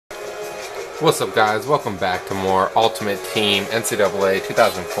What's up, guys? Welcome back to more Ultimate Team NCAA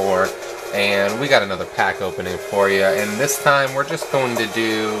 2004, and we got another pack opening for you. And this time we're just going to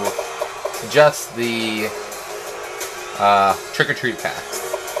do just the trick-or-treat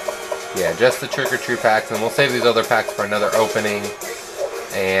packs. Yeah, just the trick-or-treat packs, and we'll save these other packs for another opening.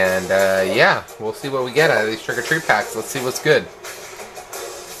 And yeah, we'll see what we get out of these trick-or-treat packs. Let's see what's good.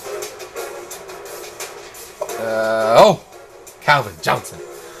 Oh, Calvin Johnson.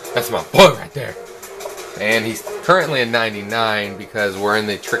 That's my boy right there. And he's currently a 99 because we're in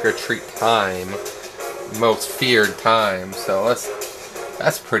the trick-or-treat time. Most feared time. So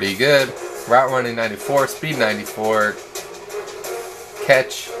that's pretty good. Route running 94, speed 94.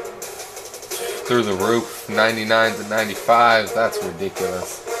 Catch through the roof. 99s and 95s. That's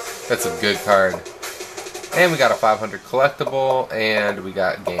ridiculous. That's a good card. And we got a 500 collectible. And we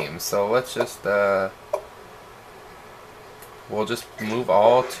got games. So let's just... we'll just move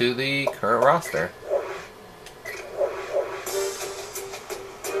all to the current roster.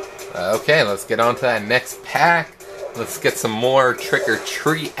 Okay, let's get on to that next pack. Let's get some more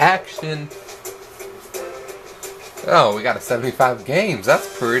trick-or-treat action. Oh, we got a 75 games.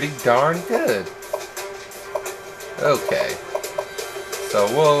 That's pretty darn good. Okay. So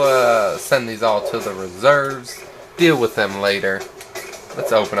we'll send these all to the reserves. Deal with them later.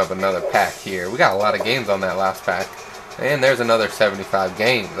 Let's open up another pack here. We got a lot of games on that last pack. And there's another 75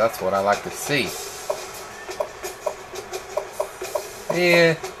 games. That's what I like to see.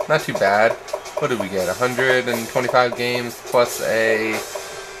 Yeah, not too bad. What did we get? 125 games plus a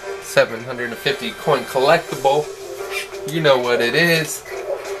 750 coin collectible. You know what it is.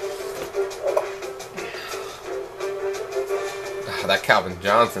 That Calvin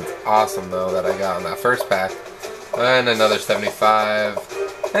Johnson's awesome, though, that I got on that first pack. And another 75.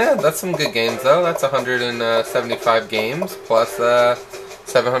 Yeah, that's some good games, though. That's 175 games plus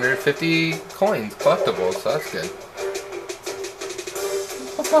 750 coins collectibles, so that's good.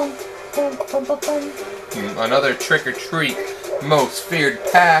 Another trick-or-treat most feared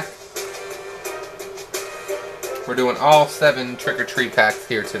pack. We're doing all 7 trick-or-treat packs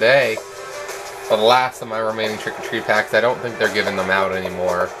here today. For the last of my remaining trick-or-treat packs, I don't think they're giving them out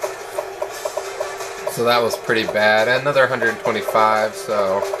anymore. So that was pretty bad. Another 125,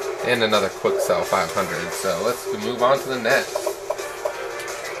 so, and another quick sell 500. So let's move on to the next.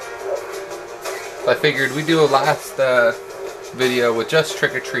 I figured we'd do a last video with just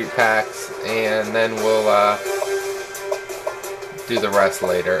trick-or-treat packs, and then we'll do the rest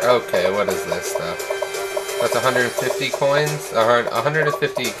later. Okay, what is this stuff? That's 150 coins,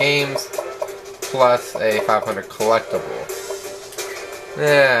 150 games, plus a 500 collectible.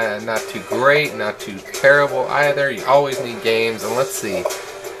 Not too great, not too terrible either. You always need games. And let's see.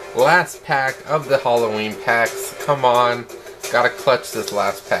 Last pack of the Halloween packs. Come on. Gotta clutch this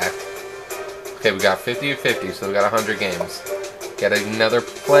last pack. Okay, we got 50 of 50, so we got 100 games. Get another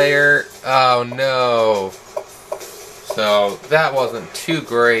player. Oh, no. So, that wasn't too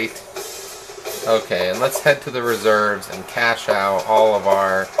great. Okay, and let's head to the reserves and cash out all of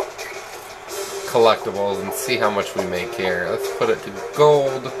our collectibles and see how much we make here. Let's put it to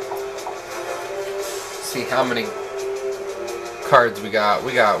gold. See how many cards we got.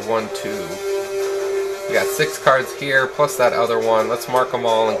 We got 1, 2. We got 6 cards here plus that other one. Let's mark them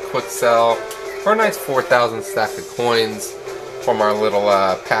all in quick sell for a nice 4,000 stack of coins from our little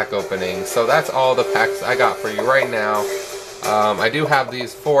pack opening. So that's all the packs I got for you right now. I do have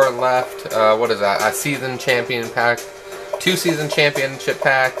these 4 left. What is that? A season champion pack. 2 season championship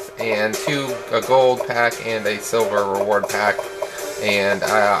packs, and 2 a gold pack and a silver reward pack. And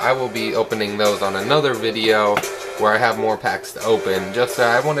I will be opening those on another video where I have more packs to open. Just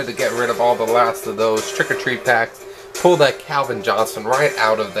I wanted to get rid of all the last of those trick-or-treat packs. Pull that Calvin Johnson right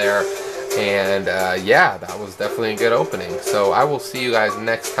out of there. And yeah, that was definitely a good opening. So I will see you guys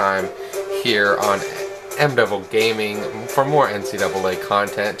next time here on MDevil Gaming for more NCAA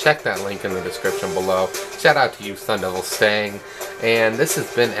content. Check that link in the description below. Shout out to you, Sun Devil Stang. And this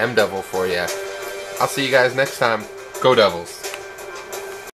has been MDevil for you. I'll see you guys next time. Go Devils.